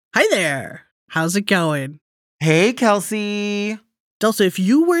Hi there. How's it going? Hey, Kelsey. Delta, if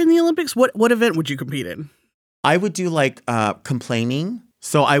you were in the Olympics, what event would you compete in? I would do complaining.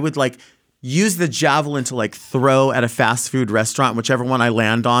 So I would use the javelin to throw at a fast food restaurant. Whichever one I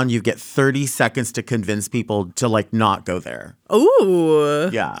land on, you get 30 seconds to convince people to not go there. Ooh.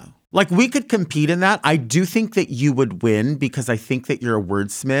 Yeah. We could compete in that. I do think that you would win because I think that you're a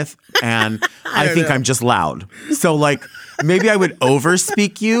wordsmith and I think I'm just loud. So maybe I would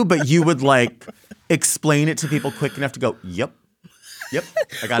overspeak you, but you would explain it to people quick enough to go, yep,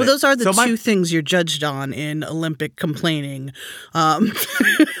 I got it. Well, those are the two things you're judged on in Olympic complaining.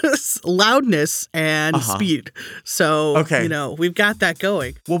 Loudness and speed. So, okay. We've got that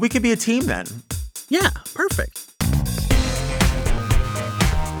going. Well, we could be a team then. Yeah, perfect.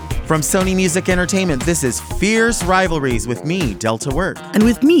 From Sony Music Entertainment, this is Fierce Rivalries with me, Delta Work. And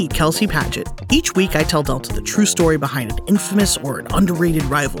with me, Kelsey Paget. Each week, I tell Delta the true story behind an infamous or an underrated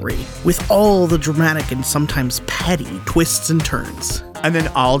rivalry, with all the dramatic and sometimes petty twists and turns. And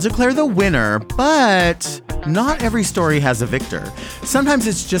then I'll declare the winner, but not every story has a victor. Sometimes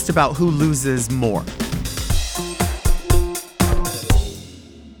it's just about who loses more.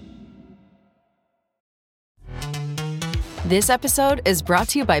 This episode is brought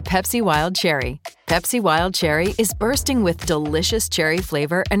to you by Pepsi Wild Cherry. Pepsi Wild Cherry is bursting with delicious cherry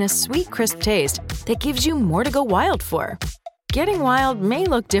flavor and a sweet, crisp taste that gives you more to go wild for. Getting wild may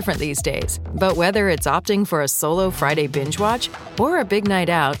look different these days, but whether it's opting for a solo Friday binge watch or a big night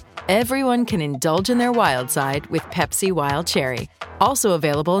out, everyone can indulge in their wild side with Pepsi Wild Cherry. Also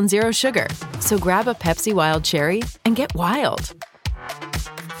available in Zero Sugar. So grab a Pepsi Wild Cherry and get wild.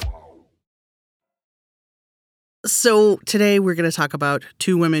 So today we're going to talk about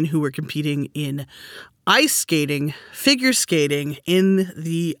two women who were competing in ice skating, figure skating in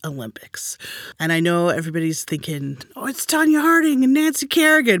the Olympics. And I know everybody's thinking, oh, it's Tonya Harding and Nancy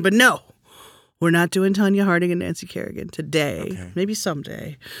Kerrigan. But no, we're not doing Tonya Harding and Nancy Kerrigan today. Okay. Maybe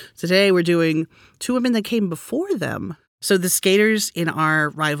someday. Today we're doing two women that came before them. So the skaters in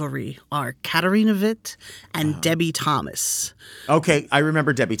our rivalry are Katarina Witt and Debi Thomas. Okay, I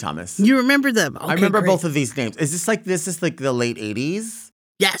remember Debi Thomas. You remember them? Okay, I remember great. both of these names. Is this the late 80s?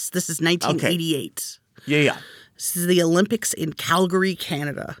 Yes, this is 1988. Okay. Yeah. This is the Olympics in Calgary,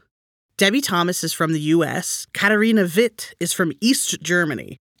 Canada. Debi Thomas is from the U.S. Katarina Witt is from East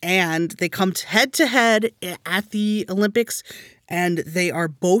Germany. And they come head to head at the Olympics, and they are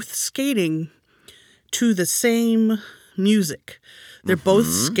both skating to the same music. They're both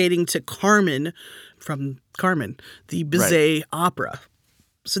skating to Carmen from Carmen, the Bizet opera.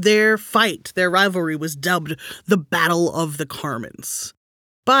 So their rivalry was dubbed the Battle of the Carmens.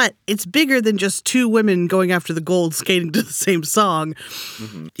 But it's bigger than just two women going after the gold skating to the same song.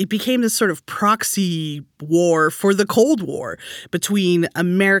 Mm-hmm. It became this sort of proxy war for the Cold War between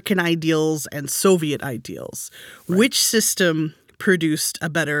American ideals and Soviet ideals. Right. Which system produced a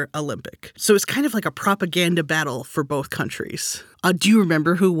better Olympic? So it's kind of like a propaganda battle for both countries. Do you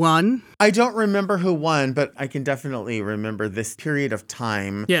remember who won? I don't remember who won, but I can definitely remember this period of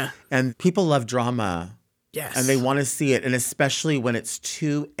time. Yeah. And people love drama. Yes. And they want to see it. And especially when it's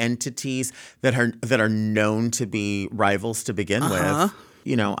two entities that are known to be rivals to begin with.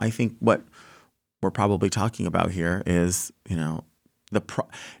 I think what we're probably talking about here is,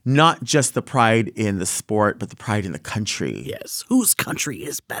 not just the pride in the sport, but the pride in the country. Yes. Whose country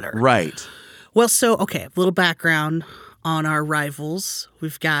is better? Right. Well, so, okay, a little background on our rivals.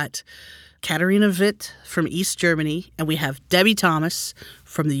 We've got Katarina Witt from East Germany, and we have Debi Thomas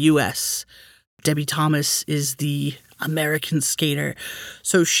from the U.S. Debi Thomas is the American skater.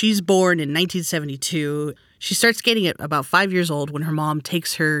 So she's born in 1972. She starts skating at about 5 years old when her mom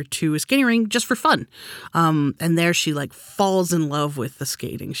takes her to a skating rink just for fun. And there she falls in love with the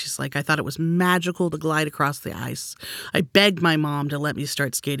skating. She's like, I thought it was magical to glide across the ice. I begged my mom to let me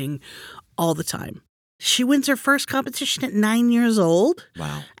start skating all the time. She wins her first competition at 9 years old.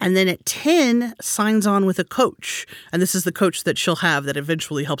 Wow. And then at 10, signs on with a coach. And this is the coach that she'll have that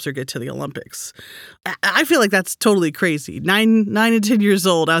eventually helps her get to the Olympics. I feel like that's totally crazy. 9 and 10 years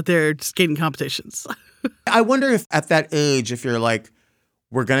old out there skating competitions. I wonder if at that age, if you're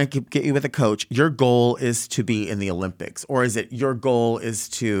we're going to get you with a coach, your goal is to be in the Olympics? Or is it your goal is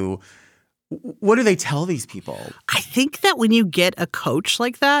to, what do they tell these people? I think that when you get a coach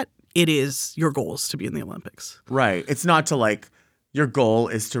like that, it is your goal is to be in the Olympics. Right. It's not to your goal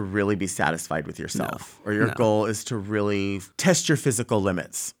is to really be satisfied with yourself. Or your goal is to really test your physical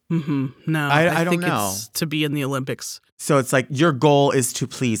limits. Mm-hmm. No, I don't think know. It's to be in the Olympics. So it's your goal is to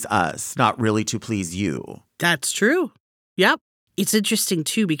please us, not really to please you. That's true. Yep. It's interesting,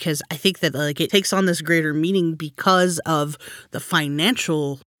 too, because I think that it takes on this greater meaning because of the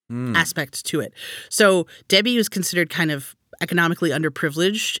financial aspect to it. So Debi was considered kind of economically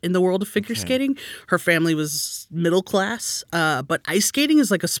underprivileged in the world of figure skating. Her family was middle class, but ice skating is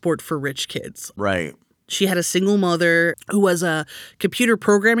like a sport for rich kids. Right. She had a single mother who was a computer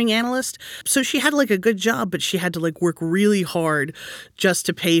programming analyst. So she had like a good job, but she had to like work really hard just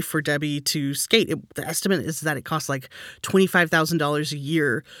to pay for Debi to skate. The estimate is that it costs like $25,000 a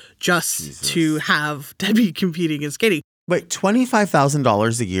year just to have Debi competing and skating. Wait,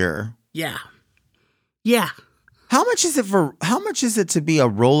 $25,000 a year? Yeah. Yeah. How much is it to be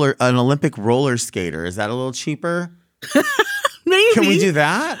an Olympic roller skater? Is that a little cheaper? Maybe. Can we do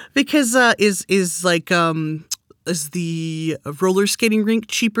that? Because is the roller skating rink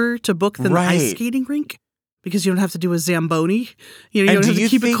cheaper to book than the ice skating rink? Because you don't have to do a Zamboni. You don't have to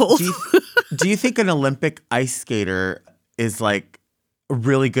keep it cold. Do you think an Olympic ice skater is like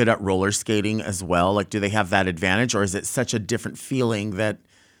really good at roller skating as well? Like, do they have that advantage, or is it such a different feeling that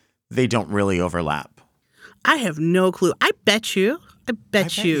they don't really overlap? I have no clue. I bet you.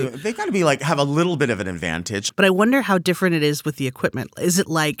 They got to be like have a little bit of an advantage. But I wonder how different it is with the equipment. Is it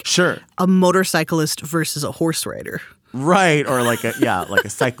like a motorcyclist versus a horse rider? Right. Or like a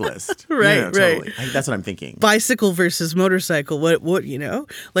cyclist. Right. Totally. That's what I'm thinking. Bicycle versus motorcycle. What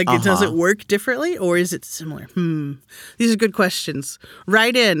Like, does it work differently or is it similar? These are good questions.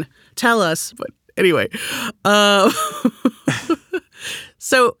 Write in. Tell us. But anyway.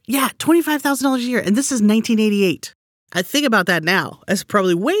 So, yeah, $25,000 a year. And this is 1988. I think about that now as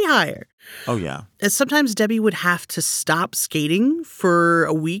probably way higher. Oh, yeah. And sometimes Debi would have to stop skating for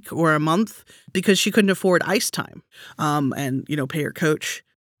a week or a month because she couldn't afford ice time and pay her coach.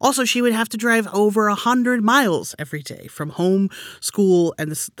 Also, she would have to drive over 100 miles every day from home, school,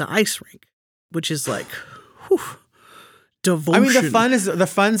 and the ice rink, which is like, devotion. I mean, the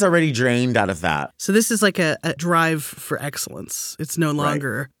fun's already drained out of that. So this is like a drive for excellence. It's no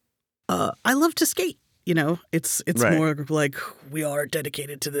longer, I love to skate. It's more like we are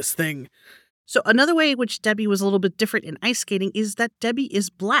dedicated to this thing. So another way in which Debi was a little bit different in ice skating is that Debi is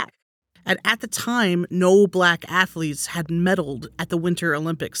Black. And at the time, no Black athletes had medaled at the Winter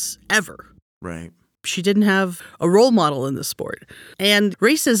Olympics ever. Right. She didn't have a role model in the sport. And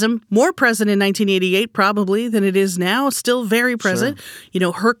racism, more present in 1988 probably than it is now, still very present.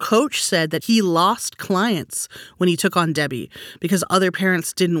 Sure. Her coach said that he lost clients when he took on Debi because other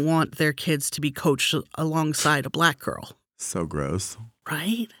parents didn't want their kids to be coached alongside a Black girl. So gross.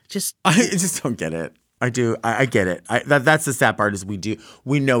 Right? I just don't get it. I do. I get it. That's the sad part is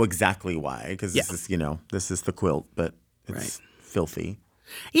we know exactly why because this is the quilt, but it's filthy.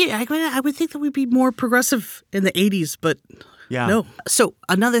 Yeah, I would think that we'd be more progressive in the 80s, but no. So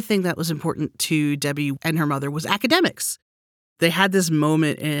another thing that was important to Debi and her mother was academics. They had this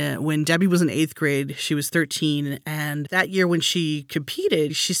moment when Debi was in 8th grade. She was 13, and that year when she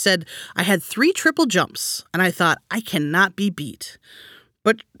competed, she said, I had 3 triple jumps, and I thought, I cannot be beat.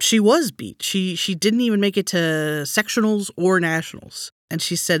 But she was beat. She didn't even make it to sectionals or nationals. And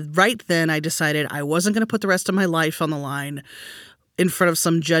she said, right then, I decided I wasn't going to put the rest of my life on the line in front of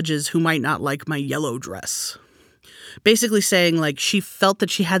some judges who might not like my yellow dress. Basically saying like she felt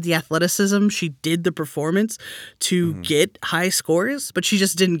that she had the athleticism, she did the performance to get high scores, but she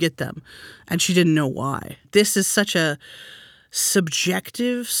just didn't get them. And she didn't know why. This is such a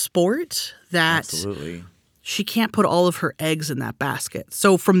subjective sport that she can't put all of her eggs in that basket.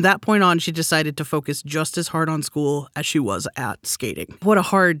 So from that point on, she decided to focus just as hard on school as she was at skating. What a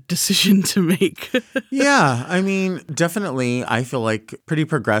hard decision to make. Yeah, I mean, definitely, I feel like pretty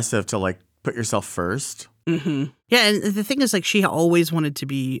progressive to like put yourself first. Mm-hmm. Yeah, and the thing is, like, she always wanted to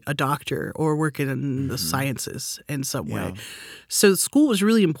be a doctor or work in the sciences in some way. So school was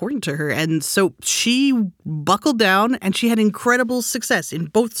really important to her. And so she buckled down and she had incredible success in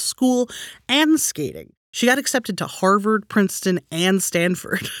both school and skating. She got accepted to Harvard, Princeton, and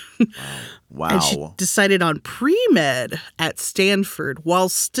Stanford. Wow. And she decided on pre-med at Stanford while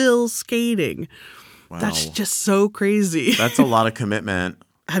still skating. Wow. That's just so crazy. That's a lot of commitment.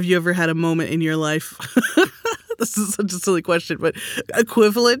 Have you ever had a moment in your life? This is such a silly question, but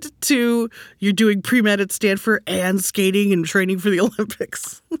equivalent to you're doing pre-med at Stanford and skating and training for the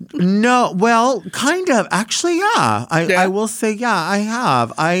Olympics? No, well, kind of. Actually, yeah. I will say, yeah, I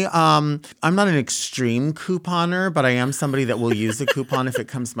have. I'm not an extreme couponer, but I am somebody that will use a coupon if it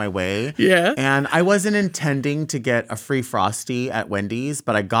comes my way. Yeah. And I wasn't intending to get a free Frosty at Wendy's,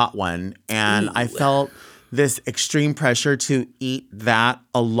 but I got one. And I felt this extreme pressure to eat that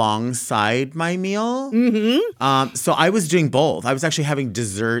alongside my meal. Mm-hmm. So I was doing both. I was actually having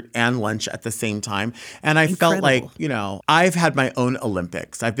dessert and lunch at the same time. And I felt like, I've had my own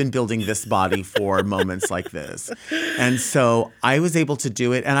Olympics. I've been building this body for moments like this. And so I was able to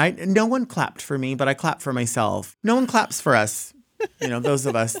do it. And no one clapped for me, but I clapped for myself. No one claps for us, those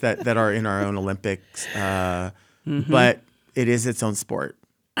of us that are in our own Olympics. But it is its own sport.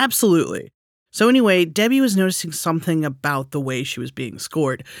 Absolutely. So anyway, Debi was noticing something about the way she was being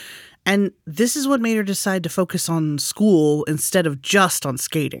scored. And this is what made her decide to focus on school instead of just on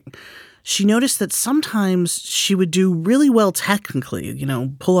skating. She noticed that sometimes she would do really well technically,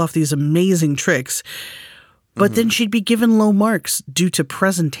 pull off these amazing tricks, but then she'd be given low marks due to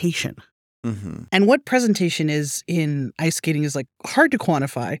presentation. And what presentation is in ice skating is hard to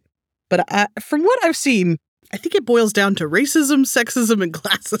quantify. But from what I've seen, I think it boils down to racism, sexism, and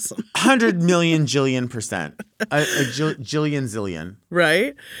classism. 100 million jillion %. A jillion zillion.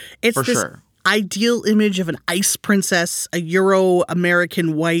 Right? It's For this sure. ideal image of an ice princess, a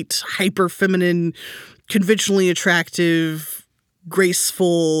Euro-American white, hyper-feminine, conventionally attractive,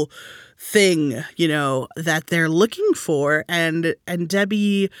 graceful thing, that they're looking for. And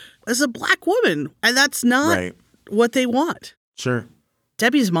Debi is a Black woman, and that's not what they want. Sure.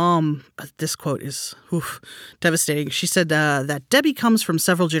 Debi's mom, this quote is devastating. She said that Debi comes from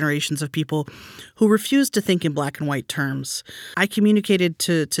several generations of people who refused to think in black and white terms. I communicated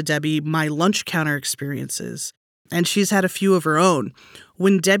to Debi my lunch counter experiences, and she's had a few of her own.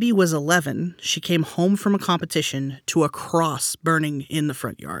 When Debi was 11, she came home from a competition to a cross burning in the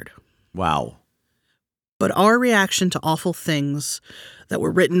front yard. Wow. But our reaction to awful things that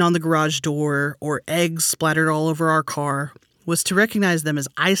were written on the garage door or eggs splattered all over our car was to recognize them as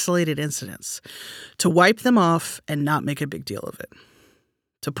isolated incidents, to wipe them off and not make a big deal of it,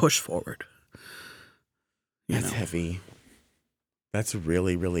 to push forward. That's heavy. That's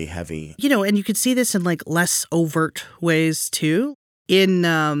really, really heavy. And you could see this in less overt ways too.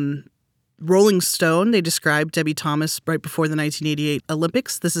 In Rolling Stone, they described Debi Thomas right before the 1988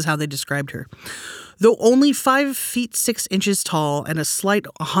 Olympics. This is how they described her. Though only 5 feet 6 inches tall and a slight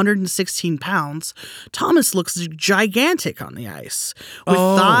 116 pounds, Thomas looks gigantic on the ice, with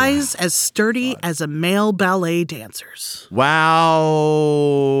thighs as sturdy as a male ballet dancer's.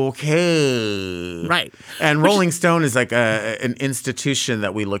 Wow. Okay. Right. And Rolling Stone is an institution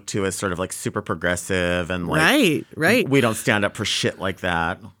that we look to as sort of super progressive and Right. We don't stand up for shit like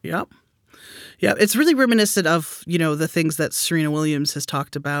that. Yep. Yeah, it's really reminiscent of, the things that Serena Williams has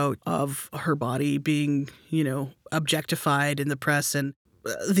talked about of her body being, objectified in the press and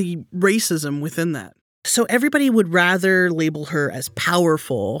the racism within that. So everybody would rather label her as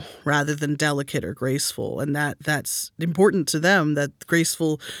powerful rather than delicate or graceful. And that's important to them, that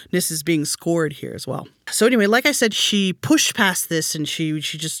gracefulness is being scored here as well. So anyway, like I said, she pushed past this and she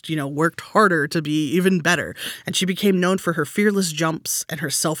just, worked harder to be even better. And she became known for her fearless jumps and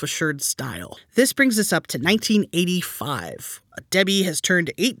her self-assured style. This brings us up to 1985. Debi has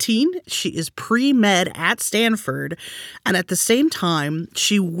turned 18. She is pre-med at Stanford. And at the same time,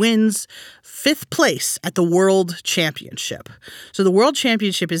 she wins 5th place at the World Championship. So the World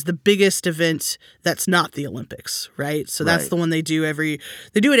Championship is the biggest event that's not the Olympics, right? So that's the one they do it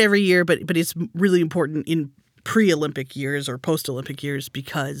every year, but it's really important in pre-Olympic years or post-Olympic years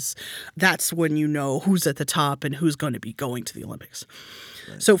because that's when you know who's at the top and who's going to be going to the Olympics.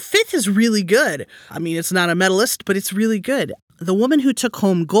 Right. So 5th is really good. I mean, it's not a medalist, but it's really good. The woman who took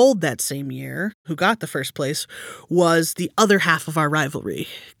home gold that same year, who got the 1st place, was the other half of our rivalry,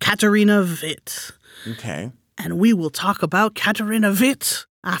 Katarina Witt. Okay. And we will talk about Katarina Witt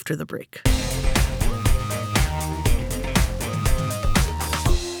after the break.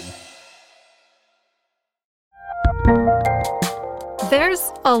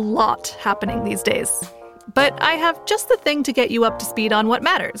 There's a lot happening these days, but I have just the thing to get you up to speed on what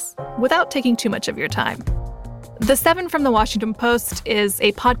matters, without taking too much of your time. The 7 from the Washington Post is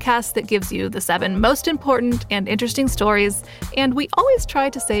a podcast that gives you the 7 most important and interesting stories, and we always try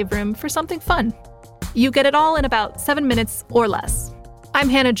to save room for something fun. You get it all in about 7 minutes or less. I'm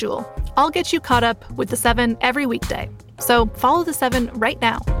Hannah Jewell. I'll get you caught up with the 7 every weekday, so follow the 7 right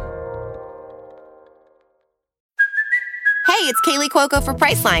now. Hey, it's Kaylee Cuoco for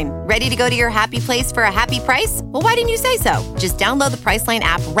Priceline. Ready to go to your happy place for a happy price? Well, why didn't you say so? Just download the Priceline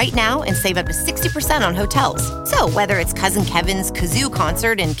app right now and save up to 60% on hotels. So whether it's Cousin Kevin's Kazoo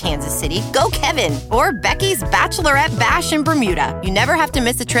Concert in Kansas City, go Kevin, or Becky's Bachelorette Bash in Bermuda, you never have to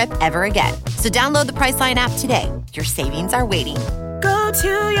miss a trip ever again. So download the Priceline app today. Your savings are waiting. Go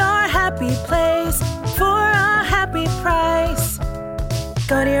to your happy place for a happy price.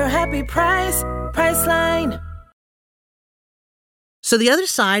 Go to your happy price, Priceline. So the other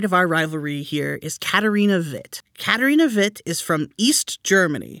side of our rivalry here is Katarina Witt. Katarina Witt is from East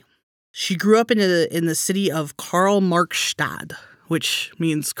Germany. She grew up in the city of Karl-Marx-Stadt, which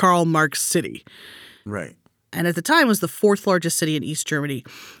means Karl Marx City. Right. And at the time was the fourth largest city in East Germany.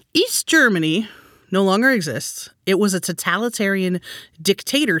 East Germany no longer exists. It was a totalitarian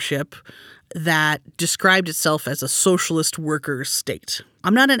dictatorship that described itself as a socialist workers' state.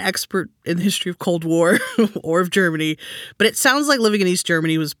 I'm not an expert in the history of Cold War or of Germany, but it sounds like living in East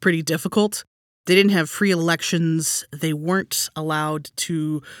Germany was pretty difficult. They didn't have free elections. They weren't allowed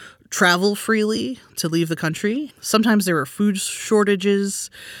to travel freely to leave the country. Sometimes there were food shortages.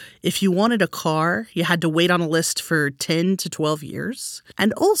 If you wanted a car, you had to wait on a list for 10 to 12 years.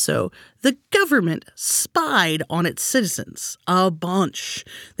 And also, the government spied on its citizens a bunch.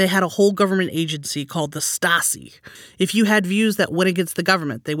 They had a whole government agency called the Stasi. If you had views that went against the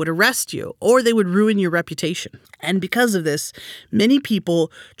government, they would arrest you or they would ruin your reputation. And because of this, many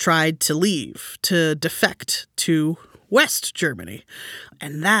people tried to leave, to defect to West Germany.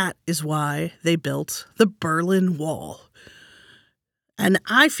 And that is why they built the Berlin Wall. And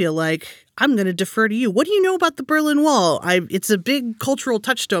I feel like I'm going to defer to you. What do you know about the Berlin Wall? It's a big cultural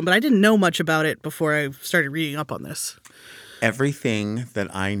touchstone, but I didn't know much about it before I started reading up on this. Everything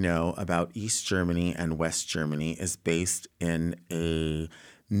that I know about East Germany and West Germany is based in a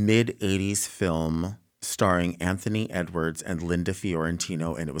mid-'80s film starring Anthony Edwards and Linda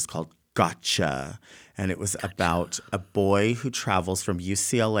Fiorentino, and it was called Gotcha. And it was about a boy who travels from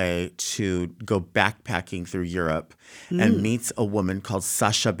UCLA to go backpacking through Europe and meets a woman called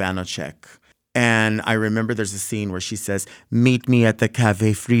Sasha Banachek. And I remember there's a scene where she says, "Meet me at the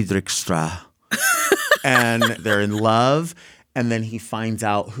Café Friedrichstraße." And they're in love. And then he finds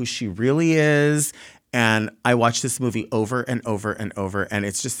out who she really is. And I watched this movie over and over and over. And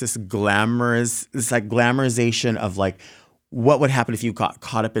it's just this glamorization of like, what would happen if you got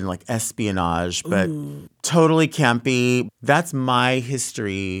caught up in like espionage, but totally campy. That's my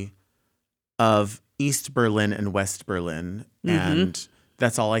history of East Berlin and West Berlin. And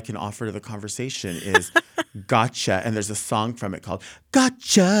that's all I can offer to the conversation is Gotcha. And there's a song from it called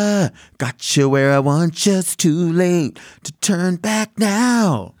Gotcha, Gotcha where I want, just too late to turn back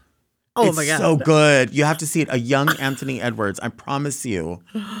now. Oh it's my God. so good. You have to see it. A young Anthony Edwards. I promise you.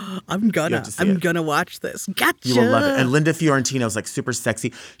 I'm gonna watch this. Gotcha. You will love it. And Linda Fiorentino is like super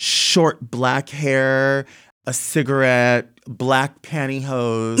sexy. Short black hair, a cigarette, black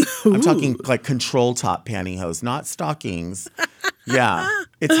pantyhose. I'm talking like control top pantyhose, not stockings. Yeah.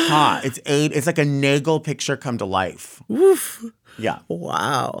 It's hot. It's like a Nagel picture come to life. Oof. Yeah.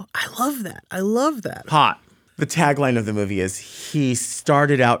 Wow. I love that. Hot. The tagline of the movie is, he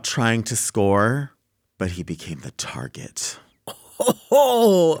started out trying to score, but he became the target.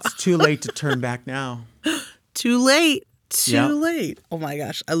 Oh, It's too late to turn back now. too late. Yep. Late. Oh my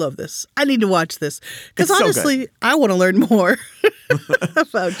gosh. I love this. I need to watch this. Because It's so honestly, good. I want to learn more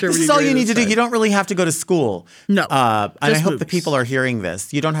about Germany. This is all you need to do. You don't really have to go to school. No, And I just hope the movies. people are hearing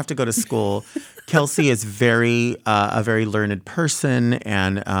this. You don't have to go to school. Kelsey is a very learned person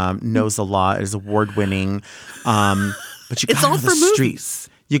and knows a lot, is award-winning. But you It's got to all know the for movies. streets.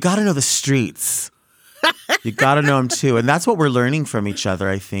 You got to know the streets. You got to know them too. And that's what we're learning from each other,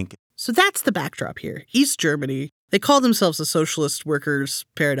 I think. So that's the backdrop here. East Germany. They call themselves a socialist workers'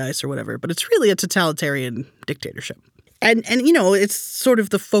 paradise or whatever, but it's really a totalitarian dictatorship. And you know, it's sort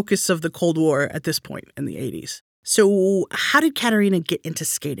of the focus of the Cold War at this point in the 80s. So how did Katarina get into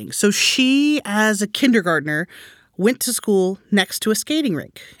skating? So she, as a kindergartner, went to school next to a skating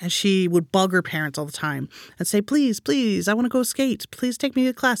rink. And she would bug her parents all the time and say, please, I want to go skate. Please take me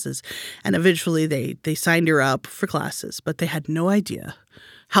to classes. And eventually they signed her up for classes, but they had no idea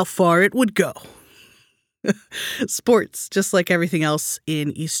how far it would go. Sports, just like everything else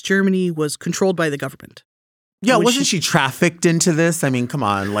in East Germany, was controlled by the government. Yeah, Was wasn't she trafficked into this? I mean, come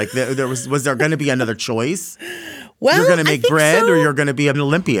on. Like, was there going to be another choice? Well, You're going to I make think bread so. or you're going to be an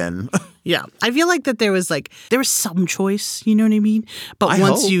Olympian. Yeah, I feel like that there was some choice, you know what I mean? But I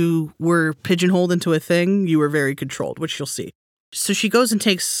once hope. you were pigeonholed into a thing, you were very controlled, which you'll see. So she goes and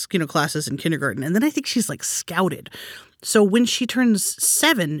takes, classes in kindergarten, and then I think she's scouted. So when she turns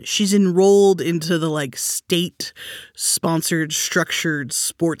 7, she's enrolled into the state-sponsored, structured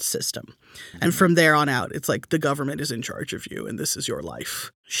sports system. And from there on out, it's like the government is in charge of you and this is your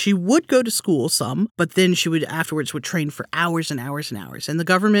life. She would go to school some, but then she would afterwards train for hours and hours and hours. And the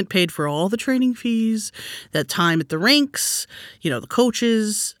government paid for all the training fees, that time at the rinks, the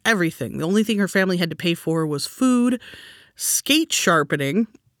coaches, everything. The only thing her family had to pay for was food, skate sharpening,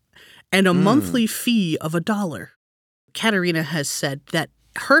 and a monthly fee of $1. Katarina has said that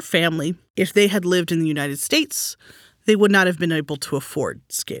Her family, if they had lived in the United States, they would not have been able to afford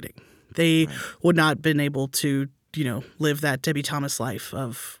skating. They would not have been able to, live that Debi Thomas life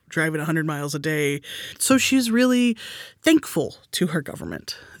of driving 100 miles a day. So she's really thankful to her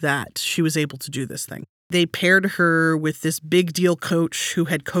government that she was able to do this thing. They paired her with this big deal coach who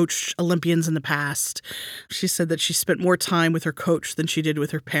had coached Olympians in the past. She said that she spent more time with her coach than she did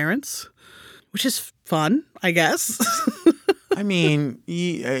with her parents, which is fun, I guess. I mean,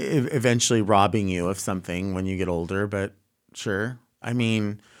 eventually robbing you of something when you get older, but sure. I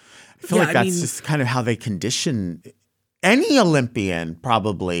mean, I feel like that's just kind of how they condition any Olympian,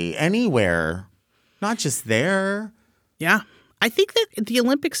 probably, anywhere, not just there. Yeah. I think that the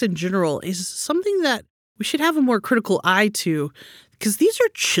Olympics in general is something that we should have a more critical eye to, because these are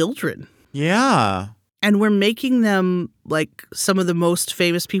children. Yeah. And we're making them like some of the most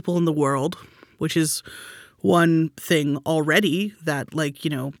famous people in the world, which is one thing already that,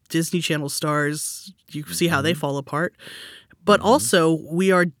 Disney Channel stars, you see how they fall apart. But also,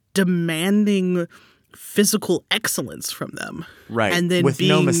 we are demanding physical excellence from them. Right. And then with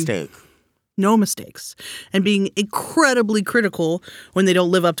no mistake. No mistakes. And being incredibly critical when they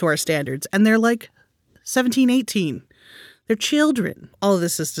don't live up to our standards. And they're like 17, 18. They're children. All of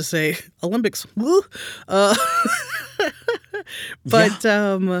this is to say, Olympics, woo.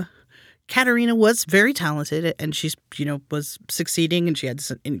 But Katarina was very talented, and she's, was succeeding, and she had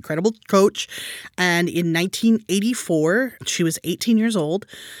this incredible coach. And in 1984, she was 18 years old,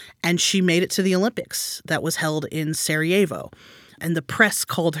 and she made it to the Olympics that was held in Sarajevo. And the press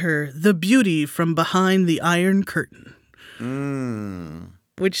called her the beauty from behind the Iron Curtain.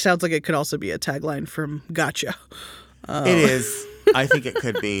 Which sounds like it could also be a tagline from Gotcha. It is. I think it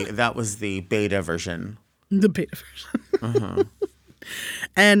could be. That was the beta version. The beta version.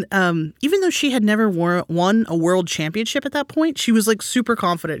 And even though she had never won a world championship at that point, she was like super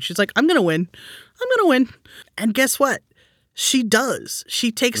confident. She's like, I'm going to win. I'm going to win. And guess what? She does.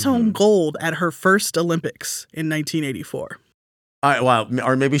 She takes home gold at her first Olympics in 1984.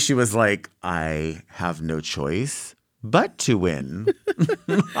 Or maybe she was like, I have no choice but to win.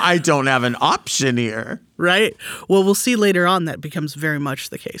 I don't have an option here. Right? Well, we'll see later on that becomes very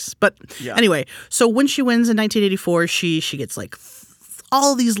much the case. But anyway, so when she wins in 1984, she gets like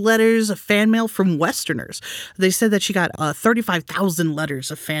all these letters of fan mail from Westerners. They said that she got 35,000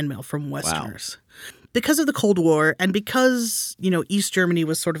 letters of fan mail from Westerners. Wow. Because of the Cold War and because, East Germany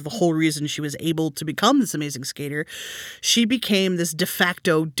was sort of the whole reason she was able to become this amazing skater, she became this de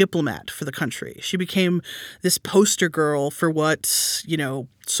facto diplomat for the country. She became this poster girl for what,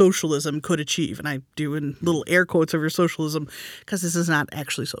 socialism could achieve. And I do in little air quotes over socialism because this is not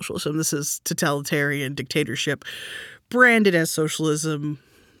actually socialism. This is totalitarian dictatorship branded as socialism.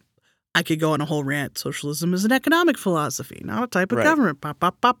 I could go on a whole rant. Socialism is an economic philosophy, not a type of government.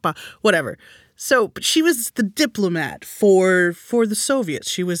 Whatever. So, but she was the diplomat for the Soviets.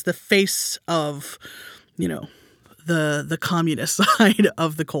 She was the face of, the communist side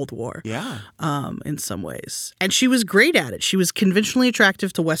of the Cold War. Yeah. In some ways. And she was great at it. She was conventionally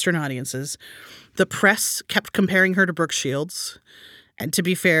attractive to Western audiences. The press kept comparing her to Brooke Shields. And to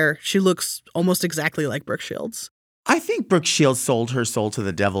be fair, she looks almost exactly like Brooke Shields. I think Brooke Shields sold her soul to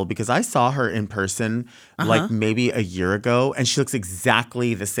the devil because I saw her in person like maybe a year ago, and she looks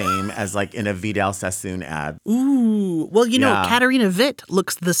exactly the same as like in a Vidal Sassoon ad. Ooh. Well, Katarina Witt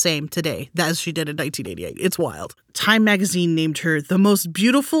looks the same today as she did in 1988. It's wild. Time magazine named her the most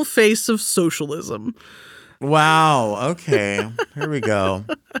beautiful face of socialism. Wow. Okay. Here we go.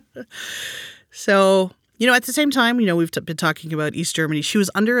 So, at the same time, we've been talking about East Germany. She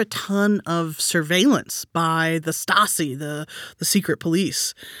was under a ton of surveillance by the Stasi, the secret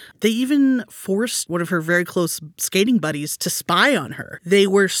police. They even forced one of her very close skating buddies to spy on her. They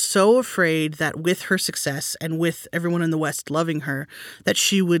were so afraid that with her success and with everyone in the West loving her, that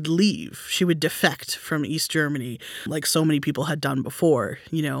she would leave. She would defect from East Germany like so many people had done before,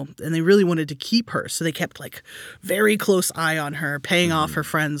 and they really wanted to keep her. So they kept like very close eye on her, paying off her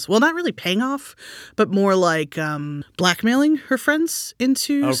friends. Well, not really paying off, but more like blackmailing her friends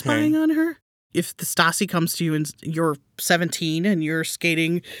into spying on her. If the Stasi comes to you and you're 17 and you're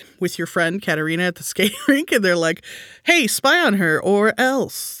skating with your friend Katarina at the skating rink and they're like, hey, spy on her or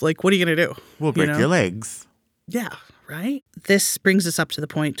else. Like, what are you going to do? We'll break your legs. Yeah, right? This brings us up to the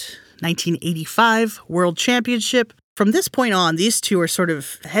point, 1985 World Championship. From this point on, these two are sort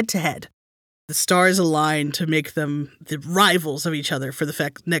of head to head. The stars align to make them the rivals of each other for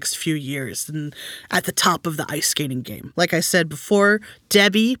the next few years and at the top of the ice skating game. Like I said before,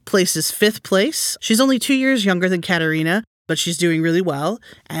 Debi places 5th place. She's only 2 years younger than Katarina, but she's doing really well.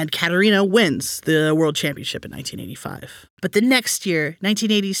 And Katarina wins the world championship in 1985. But the next year,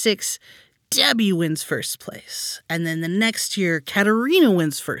 1986, Debi wins first place. And then the next year, Katarina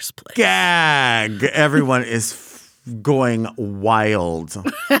wins first place. Gag! Everyone is going wild.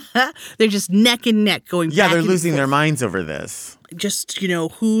 They're just neck and neck going back. Yeah, they're and losing forth. their minds over this. Just,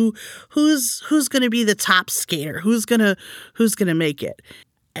 who's going to be the top skater? Who's going to make it?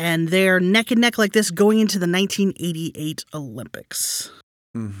 And they're neck and neck like this going into the 1988 Olympics.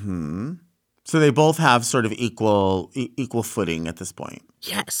 Mm-hmm. So they both have sort of equal footing at this point.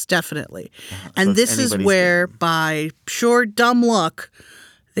 Yes, definitely. So And it's this is anybody's where, game. by pure dumb luck,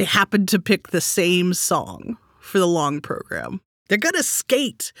 they happen to pick the same song for the long program. They're going to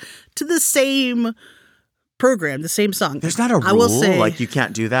skate to the same program, the same song. There's not a rule. I will say, like, you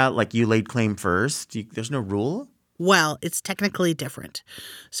can't do that. Like, you laid claim first. There's no rule? well, it's technically different.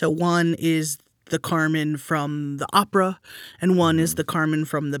 So one is the Carmen from the opera, and one is the Carmen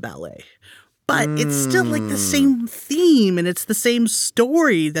from the ballet. But it's still like the same theme, and it's the same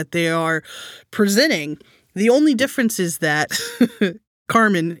story that they are presenting. The only difference is that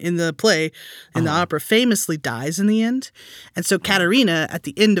Carmen in the play, in the opera, famously dies in the end. And so Katarina, at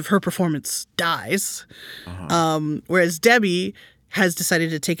the end of her performance, dies. Whereas Debi has decided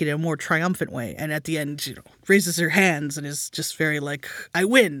to take it in a more triumphant way. And at the end, raises her hands and is just very like, I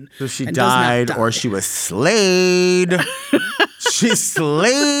win. So she and does not died die. or she was slayed. She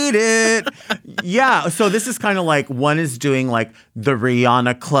slayed it. Yeah. So this is kind of like one is doing like the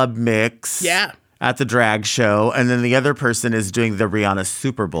Rihanna club mix. Yeah. At the drag show. And then the other person is doing the Rihanna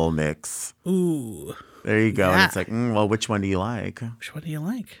Super Bowl mix. Ooh. There you go. Yeah. And it's like, well, which one do you like? Which one do you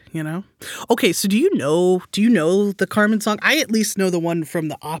like? Okay, so do you know the Carmen song? I at least know the one from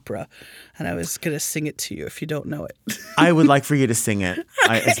the opera, and I was gonna sing it to you if you don't know it. I would like for you to sing it.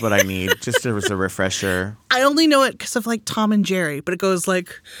 Is what I need, just as a refresher. I only know it because of like Tom and Jerry, but it goes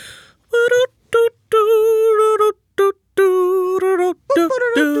like.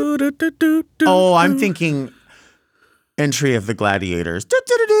 Oh, I'm thinking Entry of the Gladiators.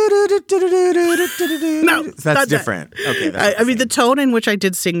 No, that's not different. That. Okay, that's I mean, the tone in which I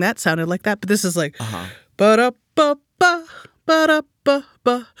did sing that sounded like that, but this is like. Ba-da-ba-ba,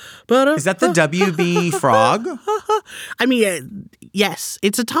 ba-da-ba-ba, ba-da. Is that the WB frog? I mean, yes,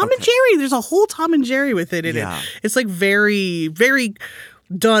 it's a Tom and Jerry. There's a whole Tom and Jerry with it in Yeah. it. It's like very, very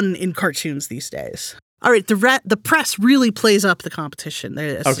done in cartoons these days. All right, the press really plays up the competition.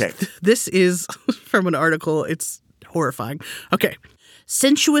 Okay. This is from an article. It's horrifying. Okay.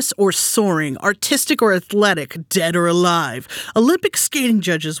 Sensuous or soaring, artistic or athletic, dead or alive, Olympic skating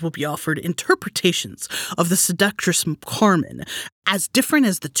judges will be offered interpretations of the seductress Carmen, as different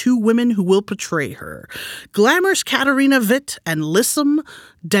as the two women who will portray her. Glamorous Katarina Witt and lissom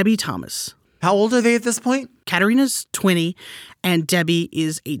Debi Thomas. How old are they at this point? Katarina's 20 and Debi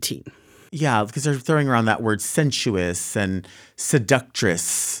is 18. Yeah, because they're throwing around that word sensuous and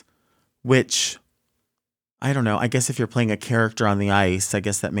seductress, which, I don't know. I guess if you're playing a character on the ice, I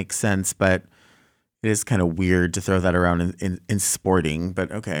guess that makes sense. But it is kind of weird to throw that around in sporting.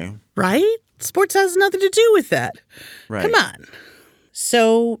 But okay. Right? Sports has nothing to do with that. Right. Come on.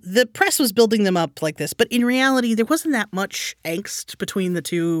 So the press was building them up like this, but in reality, there wasn't that much angst between the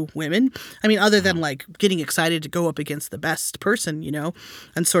two women. I mean, other than like getting excited to go up against the best person,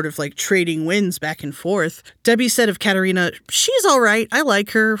 and sort of like trading wins back and forth. Debi said of Katarina, she's all right. I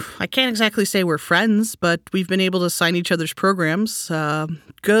like her. I can't exactly say we're friends, but we've been able to sign each other's programs.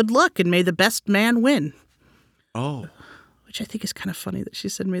 Good luck, and may the best man win. Oh. Which I think is kind of funny that she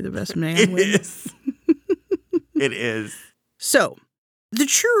said, may the best man win. It is. It is. So, the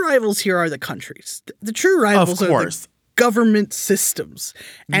true rivals here are the countries. The true rivals Of are course. the government systems.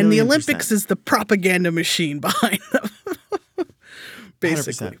 And the 1,000,000%. Olympics is the propaganda machine behind them.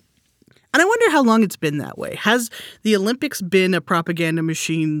 Basically. 100%. And I wonder how long it's been that way. Has the Olympics been a propaganda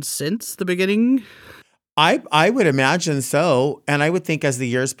machine since the beginning? I would imagine so. And I would think as the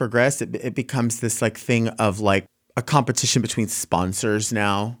years progress, it becomes this like thing of like a competition between sponsors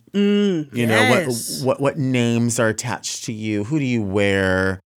now. Yes. What names are attached to you? Who do you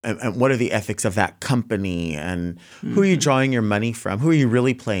wear? And what are the ethics of that company? And who are you drawing your money from? Who are you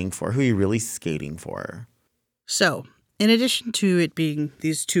really playing for? Who are you really skating for? So, in addition to it being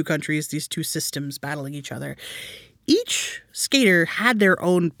these two countries, these two systems battling each other, each skater had their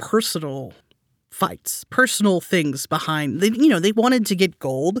own personal fights, personal things behind. They wanted to get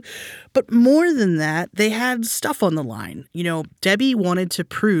gold, but more than that, they had stuff on the line. Debi wanted to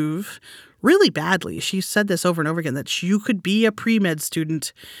prove really badly, she said this over and over again, that you could be a pre-med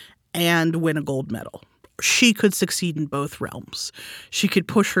student and win a gold medal. She could succeed in both realms. She could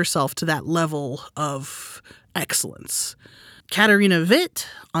push herself to that level of excellence. Katarina Witt,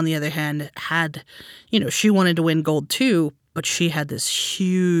 on the other hand, had, she wanted to win gold too, but she had this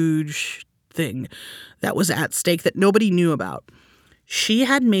huge thing that was at stake that nobody knew about. She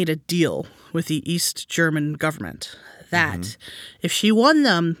had made a deal with the East German government that if she won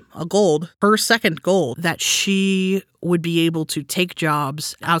them a gold, her second gold, that she would be able to take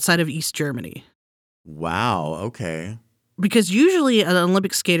jobs outside of East Germany. Wow, okay. Because usually an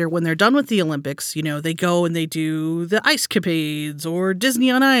Olympic skater, when they're done with the Olympics, they go and they do the ice capades or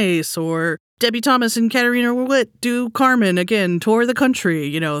Disney on Ice, or Debi Thomas and Katarina Witt do Carmen again, tour the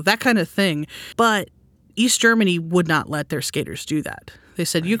country, that kind of thing. But East Germany would not let their skaters do that. They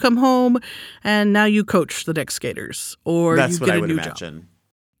said, you come home and now you coach the next skaters, or That's you what get I a would new imagine. job.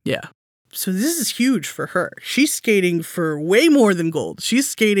 Yeah. So this is huge for her. She's skating for way more than gold. She's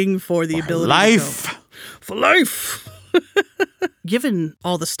skating for the ability life. to go. For life. Given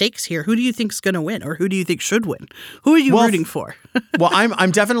all the stakes here, who do you think's going to win, or who do you think should win? Who are you rooting for? Well,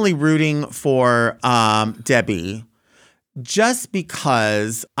 I'm definitely rooting for Debi, just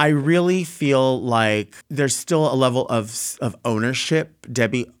because I really feel like there's still a level of ownership.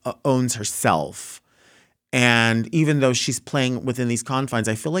 Debi owns herself. And even though she's playing within these confines,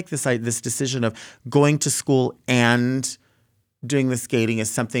 I feel like this decision of going to school and doing the skating is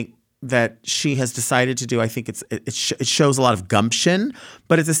something that she has decided to do. I think it shows a lot of gumption.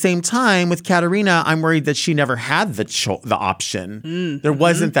 But at the same time, with Katarina, I'm worried that she never had the option. There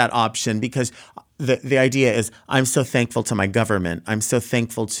wasn't that option, because the idea is, I'm so thankful to my government. I'm so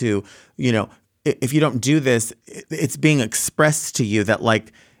thankful to, if you don't do this, it's being expressed to you that,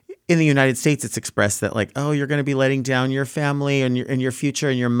 like, in the United States, it's expressed that, like, oh, you're going to be letting down your family and your future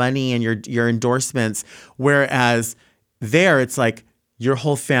and your money and your endorsements. Whereas there, it's like, your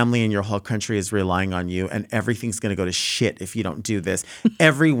whole family and your whole country is relying on you, and everything's going to go to shit if you don't do this.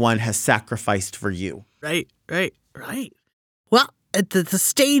 Everyone has sacrificed for you. Right. Well, the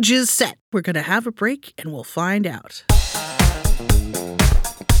stage is set. We're going to have a break, and we'll find out.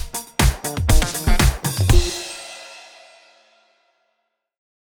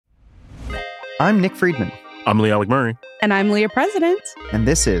 I'm Nick Friedman. I'm Lee Alec Murray. And I'm Leah President. And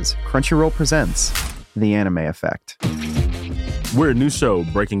this is Crunchyroll Presents The Anime Effect. We're a new show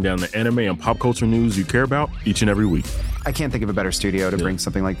breaking down the anime and pop culture news you care about each and every week. I can't think of a better studio to bring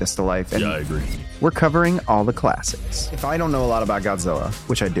something like this to life. And I agree. We're covering all the classics. If I don't know a lot about Godzilla,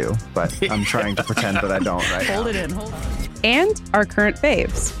 which I do, but I'm trying to pretend that I don't right now. Hold it in. And our current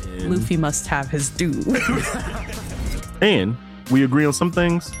faves. Luffy must have his due. And we agree on some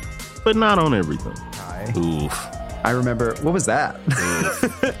things, but not on everything. Oof. I remember, what was that?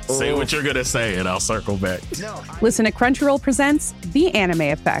 Say what you're going to say, and I'll circle back. Listen to Crunchyroll Presents The Anime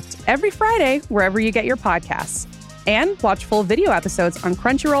Effect every Friday, wherever you get your podcasts. And watch full video episodes on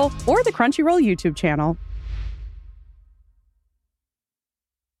Crunchyroll or the Crunchyroll YouTube channel.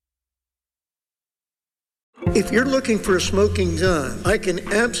 If you're looking for a smoking gun, I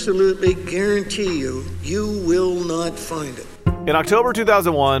can absolutely guarantee you will not find it. In October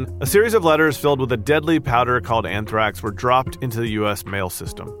 2001, a series of letters filled with a deadly powder called anthrax were dropped into the U.S. mail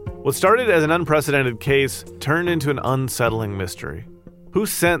system. What started as an unprecedented case turned into an unsettling mystery. Who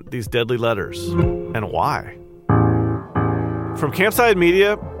sent these deadly letters, and why? From Campside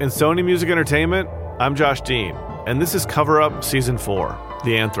Media and Sony Music Entertainment, I'm Josh Dean, and this is Cover Up Season 4,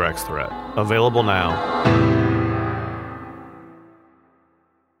 The Anthrax Threat, available now.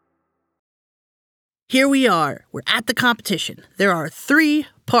 Here we are. We're at the competition. There are 3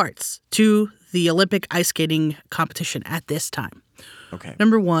 parts to the Olympic ice skating competition at this time. Okay.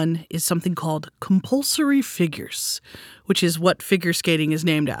 Number 1 is something called compulsory figures, which is what figure skating is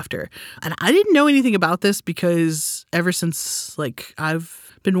named after. And I didn't know anything about this because ever since,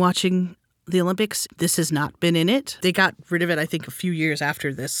 I've been watching the Olympics, this has not been in it. They got rid of it, I think, a few years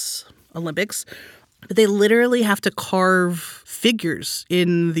after this Olympics. But they literally have to carve figures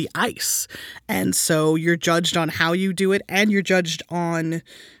in the ice. And so you're judged on how you do it, and you're judged on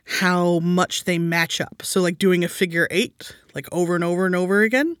how much they match up. So doing a figure 8, over and over and over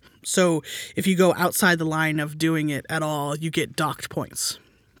again. So if you go outside the line of doing it at all, you get docked points.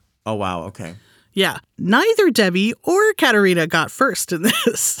 Oh, wow. Okay. Yeah. Neither Debi or Katarina got first in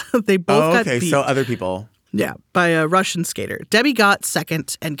this. They both got beat. So other people. Yeah, by a Russian skater. Debi got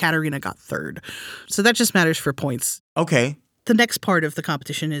second and Katarina got third. So that just matters for points. Okay. The next part of the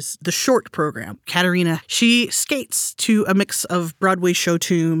competition is the short program. Katarina, she skates to a mix of Broadway show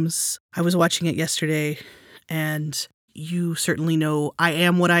tunes. I was watching it yesterday, and you certainly know I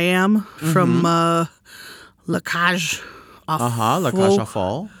Am What I Am from La Cage aux La Cage aux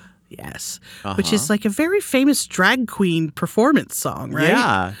Folles. Yes. Which is like a very famous drag queen performance song,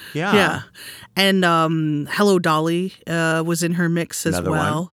 right? Yeah. And Hello Dolly was in her mix as Another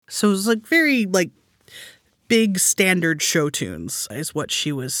well. one. So it was like very like big standard show tunes is what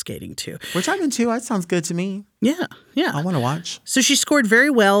she was skating to. Which I'm into. That sounds good to me. Yeah. I want to watch. So she scored very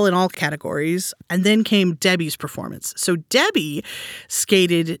well in all categories. And then came Debi's performance. So Debi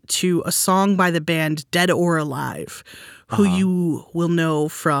skated to a song by the band Dead or Alive, who you will know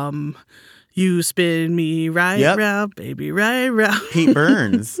from You Spin Me Right Round, Baby Right Round. Pete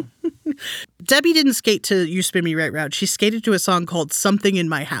Burns. Debi didn't skate to You Spin Me Right Round. She skated to a song called Something in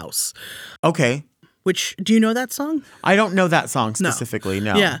My House. Okay. Which, do you know that song? I don't know that song specifically,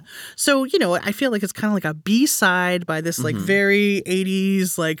 no. Yeah. So, I feel like it's kind of like a B-side by this like very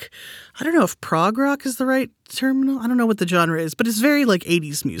 80s, like, I don't know if prog rock is the right terminal. I don't know what the genre is, but it's very like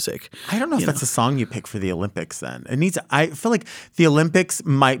 80s music. I don't know if that's a song you pick for the Olympics then. I feel like the Olympics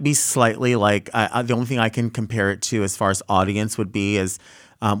might be slightly like, the only thing I can compare it to as far as audience would be is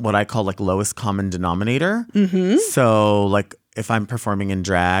what I call like lowest common denominator. Mm-hmm. So like, if I'm performing in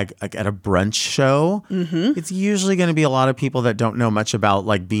drag, like at a brunch show, it's usually going to be a lot of people that don't know much about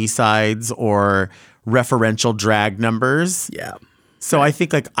like B-sides or referential drag numbers. Yeah. So I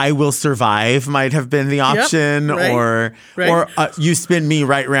think like I Will Survive might have been the option or You Spin Me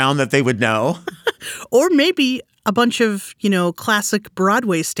Right Round that they would know. Or maybe a bunch of, classic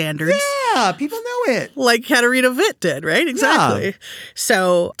Broadway standards. Yeah, people know it. Like Katarina Witt did, right? Exactly. Yeah.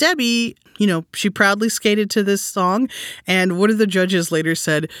 So Debi, she proudly skated to this song. And one of the judges later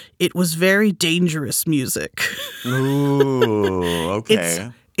said, it was very dangerous music. Ooh,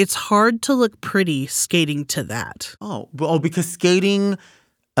 okay. It's hard to look pretty skating to that. Because skating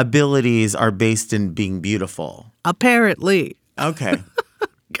abilities are based in being beautiful. Apparently. Okay.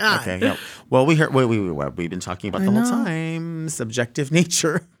 God. Okay. Yeah. Well, we've been talking about the whole time. Subjective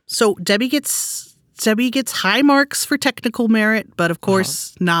nature. So Debi gets high marks for technical merit, but of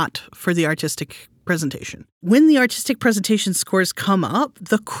course not for the artistic presentation. When the artistic presentation scores come up,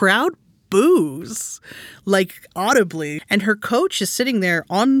 the crowd boos, like audibly. And her coach is sitting there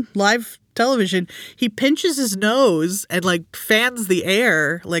on live television. He pinches his nose and like fans the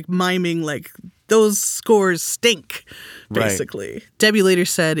air, like miming like those scores stink, basically. Right. Debi later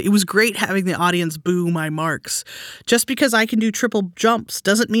said, it was great having the audience boo my marks. Just because I can do triple jumps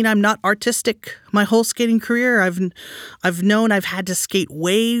doesn't mean I'm not artistic. My whole skating career, I've known I've had to skate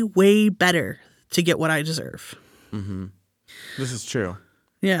way, way better to get what I deserve. Mm-hmm. This is true.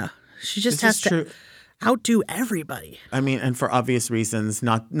 Yeah. She just has to outdo everybody. I mean, and for obvious reasons,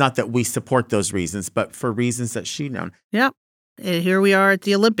 not that we support those reasons, but for reasons that she known. Yep. And here we are at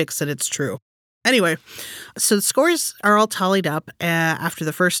the Olympics, and it's true. Anyway, so the scores are all tallied up after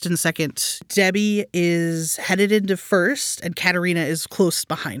the first and second. Debi is headed into first, and Katarina is close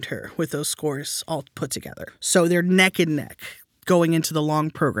behind her with those scores all put together. So they're neck and neck going into the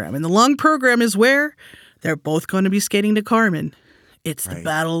long program. And the long program is where they're both going to be skating to Carmen. It's the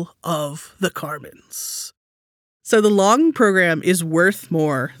Battle of the Carmens. So the long program is worth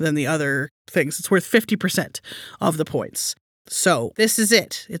more than the other things. It's worth 50% of the points. So this is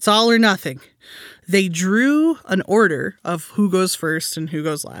it. It's all or nothing. They drew an order of who goes first and who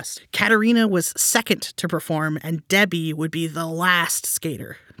goes last. Katarina was second to perform, and Debi would be the last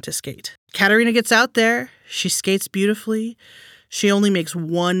skater to skate. Katarina gets out there. She skates beautifully. She only makes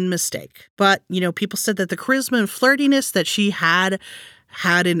one mistake. But, people said that the charisma and flirtiness that she had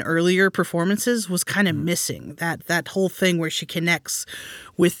in earlier performances was kind of missing. That whole thing where she connects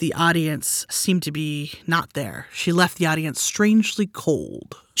with the audience seemed to be not there. She left the audience strangely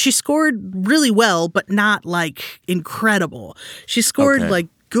cold. She scored really well, but not like incredible. She scored like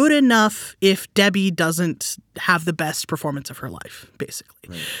good enough if Debi doesn't have the best performance of her life,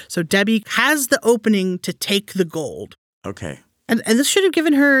 basically. Right. So Debi has the opening to take the gold. Okay. And this should have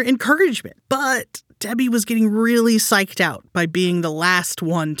given her encouragement, but Debi was getting really psyched out by being the last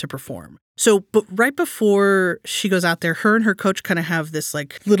one to perform. So, but right before she goes out there, her and her coach kind of have this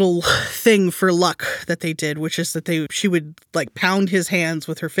like little thing for luck that they did, which is that she would like pound his hands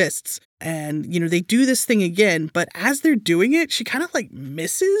with her fists. And, they do this thing again, but as they're doing it, she kind of like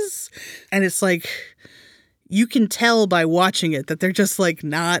misses. And it's like, you can tell by watching it that they're just like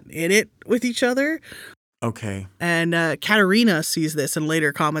not in it with each other. Okay. And Katarina sees this and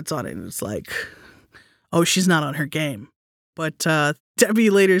later comments on it, and it's like, oh, she's not on her game. But Debi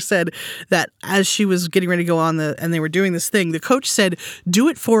later said that as she was getting ready to go on and they were doing this thing, the coach said, do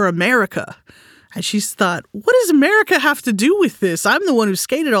it for America. And she's thought, what does America have to do with this? I'm the one who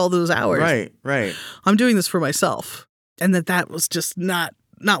skated all those hours. Right. I'm doing this for myself. And that was just not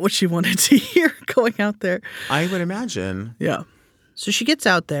what she wanted to hear going out there. I would imagine. Yeah. So she gets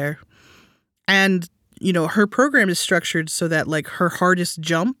out there and, you know, her program is structured so that like her hardest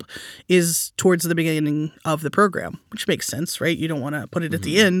jump is towards the beginning of the program, which makes sense, right? You don't want to put it at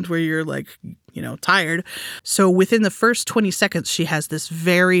the end where you're like, you know, tired. So within the first 20 seconds, she has this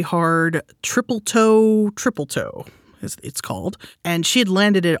very hard triple toe, as it's called. And she had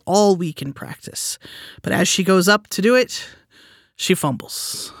landed it all week in practice. But as she goes up to do it, she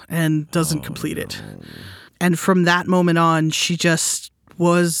fumbles and doesn't complete it. And from that moment on, she just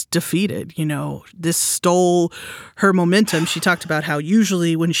was defeated. You know, this stole her momentum. She talked about how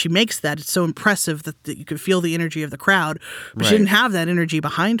usually when she makes that, it's so impressive that you could feel the energy of the crowd. But she didn't have that energy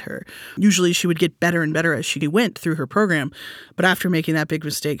behind her. Usually she would get better and better as she went through her program. But after making that big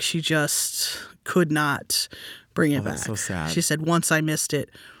mistake, she just could not bring it back. That's so sad. She said, once I missed it,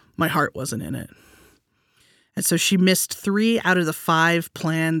 my heart wasn't in it. And so she missed 3 out of the 5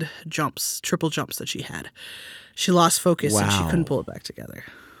 planned jumps, triple jumps that she had. She lost focus and she couldn't pull it back together.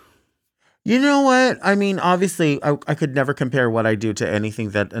 You know what? I mean, obviously, I could never compare what I do to anything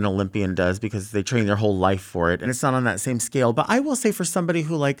that an Olympian does because they train their whole life for it. And it's not on that same scale. But I will say for somebody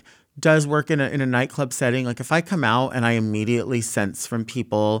who like does work in a nightclub setting, like if I come out and I immediately sense from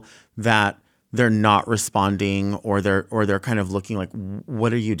people that they're not responding or they're kind of looking like,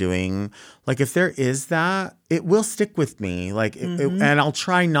 what are you doing? Like if there is that, it will stick with me. Like, and I'll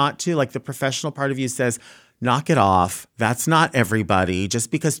try not to. Like the professional part of you says, knock it off. That's not everybody.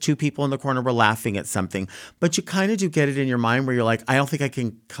 Just because 2 people in the corner were laughing at something. But you kind of do get it in your mind where you're like, I don't think I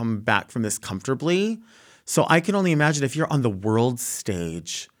can come back from this comfortably. So I can only imagine if you're on the world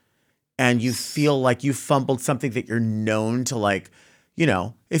stage and you feel like you fumbled something that you're known to like, you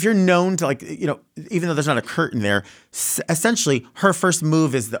know, if you're known to like, you know, even though there's not a curtain there, essentially her first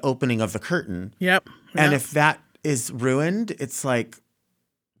move is the opening of the curtain. Yep. And if that is ruined, it's like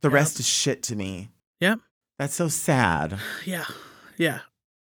the rest is shit to me. Yep. That's so sad. Yeah. Yeah.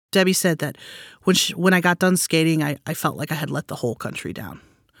 Debi said that when I got done skating, I felt like I had let the whole country down.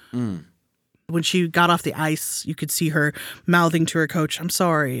 When she got off the ice, you could see her mouthing to her coach, I'm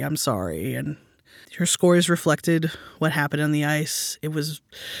sorry. And her scores reflected what happened on the ice. It was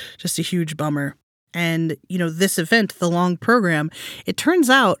just a huge bummer. And, you know, this event, the long program, it turns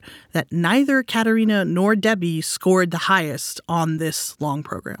out that neither Katarina nor Debi scored the highest on this long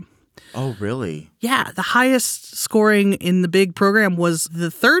program. Oh, really? Yeah, the highest scoring in the big program was the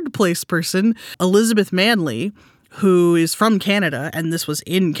 3rd place person, Elizabeth Manley, who is from Canada, and this was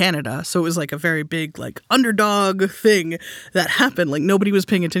in Canada. So it was like a very big, like, underdog thing that happened. Like, nobody was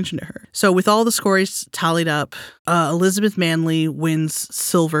paying attention to her. So with all the scores tallied up, Elizabeth Manley wins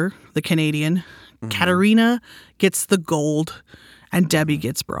silver, the Canadian. Katarina gets the gold, and Debi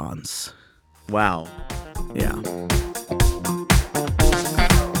gets bronze. Wow. Yeah.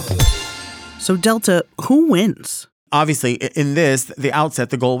 So, Delta, who wins? Obviously, in this, the outset,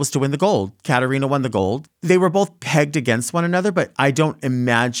 the goal was to win the gold. Katarina won the gold. They were both pegged against one another, but I don't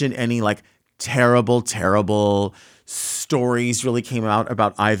imagine any like terrible stories really came out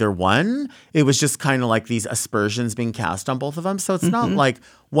about either one. It was just kind of like these aspersions being cast on both of them. So it's not like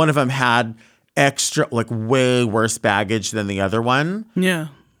one of them had extra, like way worse baggage than the other one. Yeah.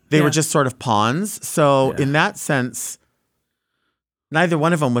 They were just sort of pawns. So in that sense, neither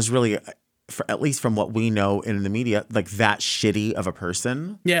one of them was really, at least from what we know in the media, like that shitty of a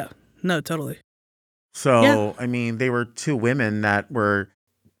person. Yeah. No, totally. So, I mean, they were 2 women that were,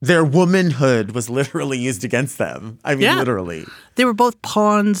 their womanhood was literally used against them. I mean, literally. They were both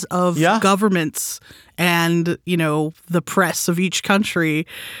pawns of governments and, you know, the press of each country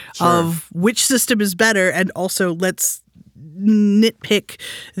of which system is better. And also let's nitpick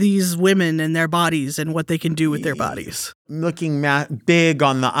these women and their bodies and what they can do with their bodies. Looking big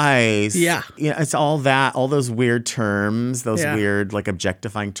on the ice. Yeah. It's all that, all those weird terms, those weird, like,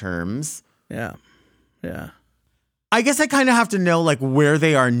 objectifying terms. Yeah. Yeah. I guess I kind of have to know, like, where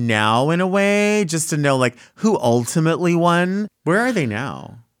they are now in a way, just to know, like, who ultimately won. Where are they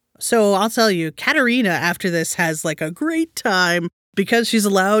now? So I'll tell you, Katarina, after this, has, like, a great time because she's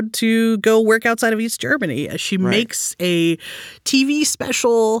allowed to go work outside of East Germany. She makes a TV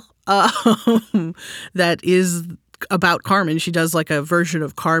special that is about Carmen. She does like a version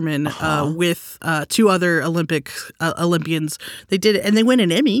of Carmen with 2 other Olympians. They did it and they win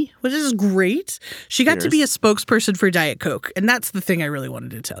an Emmy, which is great. She got to be a spokesperson for Diet Coke. And that's the thing I really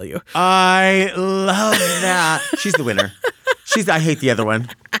wanted to tell you. I love that. She's the winner. I hate the other one.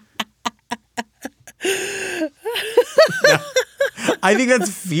 I think that's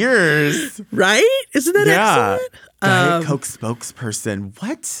fierce. Right? Isn't that excellent? Diet Coke spokesperson.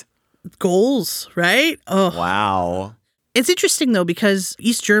 What? Goals, right? Oh. Wow. It's interesting, though, because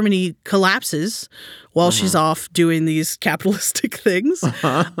East Germany collapses while she's off doing these capitalistic things.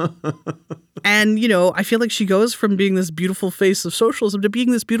 And, I feel like she goes from being this beautiful face of socialism to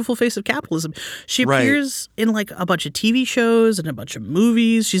being this beautiful face of capitalism. She appears in like a bunch of TV shows and a bunch of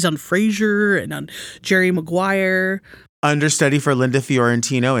movies. She's on Frasier and on Jerry Maguire. Understudy for Linda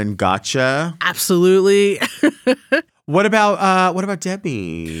Fiorentino in Gotcha. Absolutely. What about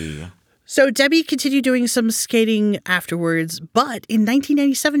Debi? So Debi continued doing some skating afterwards, but in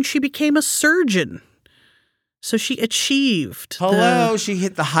 1997, she became a surgeon. So she achieved. She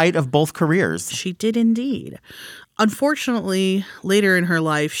hit the height of both careers. She did indeed. Unfortunately, later in her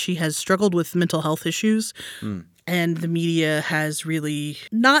life, she has struggled with mental health issues, and the media has really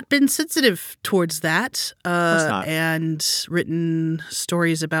not been sensitive towards that, and written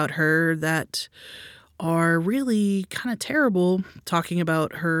stories about her that are really kind of terrible, talking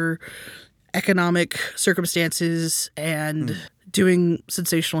about her economic circumstances and doing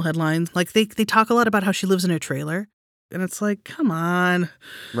sensational headlines. Like they talk a lot about how she lives in a trailer. And it's like, come on.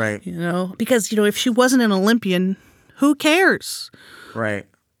 Right. Because, if she wasn't an Olympian, who cares? Right.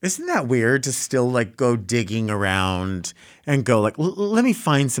 Isn't that weird to still like go digging around and go like, let me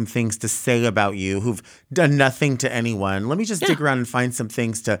find some things to say about you who've done nothing to anyone. Let me just dig around and find some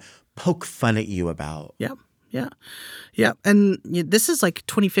things to poke fun at you about. Yeah. And this is like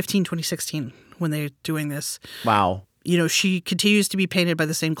 2015, 2016 when they're doing this. Wow. She continues to be painted by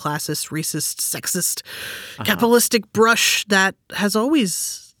the same classist, racist, sexist, capitalistic brush that has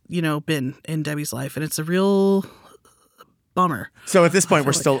always, been in Debi's life. And it's a real bummer. So at this point,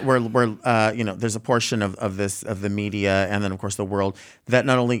 we're there's a portion of the media and then of course the world that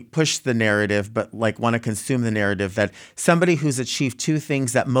not only push the narrative, but like want to consume the narrative that somebody who's achieved two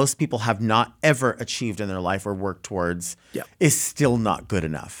things that most people have not ever achieved in their life or worked towards is still not good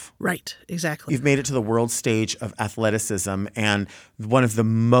enough. Right. Exactly. You've made it to the world stage of athleticism and one of the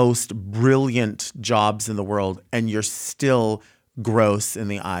most brilliant jobs in the world, and you're still gross in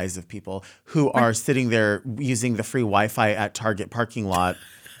the eyes of people who are sitting there using the free Wi-Fi at Target parking lot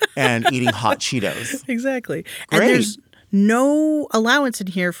and eating hot Cheetos. Exactly. Great. And there's no allowance in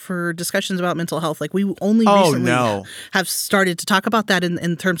here for discussions about mental health. Like we only recently have started to talk about that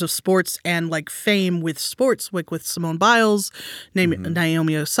in terms of sports and like fame with sports, like with Simone Biles,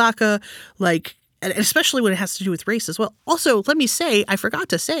 Naomi Osaka, like, and especially when it has to do with race as well. Also, let me say, I forgot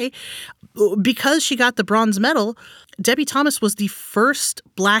to say, because she got the bronze medal, Debi Thomas was the first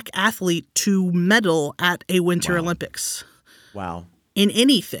Black athlete to medal at a Winter Olympics. Wow. In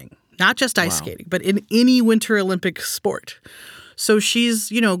anything, not just ice skating, but in any Winter Olympic sport. So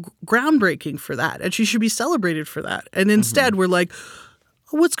she's, groundbreaking for that, and she should be celebrated for that. And instead, we're like,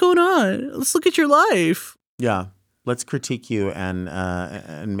 what's going on? Let's look at your life. Yeah. Let's critique you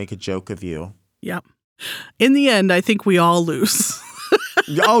and make a joke of you. Yeah. In the end, I think we all lose.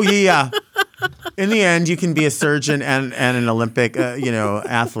 Oh, yeah. In the end, you can be a surgeon and an Olympic,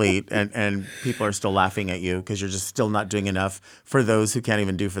 athlete, and people are still laughing at you because you're just still not doing enough for those who can't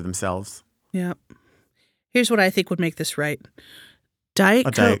even do for themselves. Yeah. Here's what I think would make this right.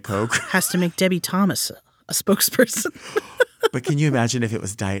 Diet Coke has to make Debi Thomas a spokesperson. But can you imagine if it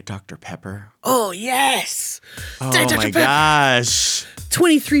was Diet Dr. Pepper? Oh, yes. Oh, Diet Dr. my Pepper. gosh.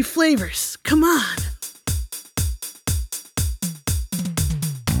 23 flavors. Come on.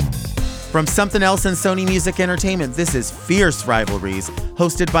 From Something Else and Sony Music Entertainment, this is Fierce Rivalries,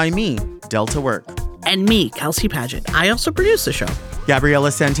 hosted by me, Delta Work. And me, Kelsey Padgett. I also produce the show.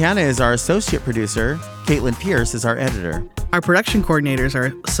 Gabriella Santana is our associate producer. Caitlin Pierce is our editor. Our production coordinators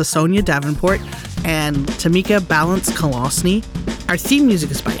are Sasonia Davenport and Tamika Balance Kolosny. Our theme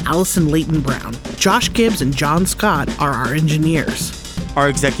music is by Allison Leighton Brown. Josh Gibbs and John Scott are our engineers. Our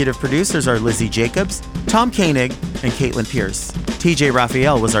executive producers are Lizzie Jacobs, Tom Koenig, and Caitlin Pierce. TJ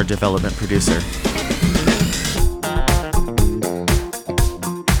Raphael was our development producer.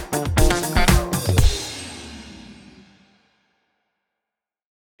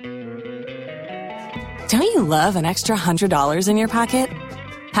 Don't you love an extra $100 in your pocket?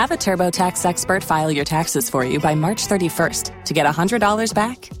 Have a TurboTax expert file your taxes for you by March 31st to get $100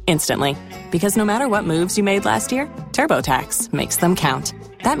 back instantly. Because no matter what moves you made last year, TurboTax makes them count.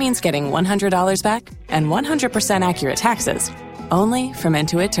 That means getting $100 back and 100% accurate taxes, only from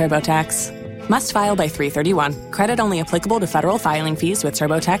Intuit TurboTax. Must file by 3/31. Credit only applicable to federal filing fees with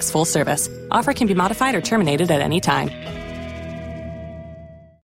TurboTax full service. Offer can be modified or terminated at any time.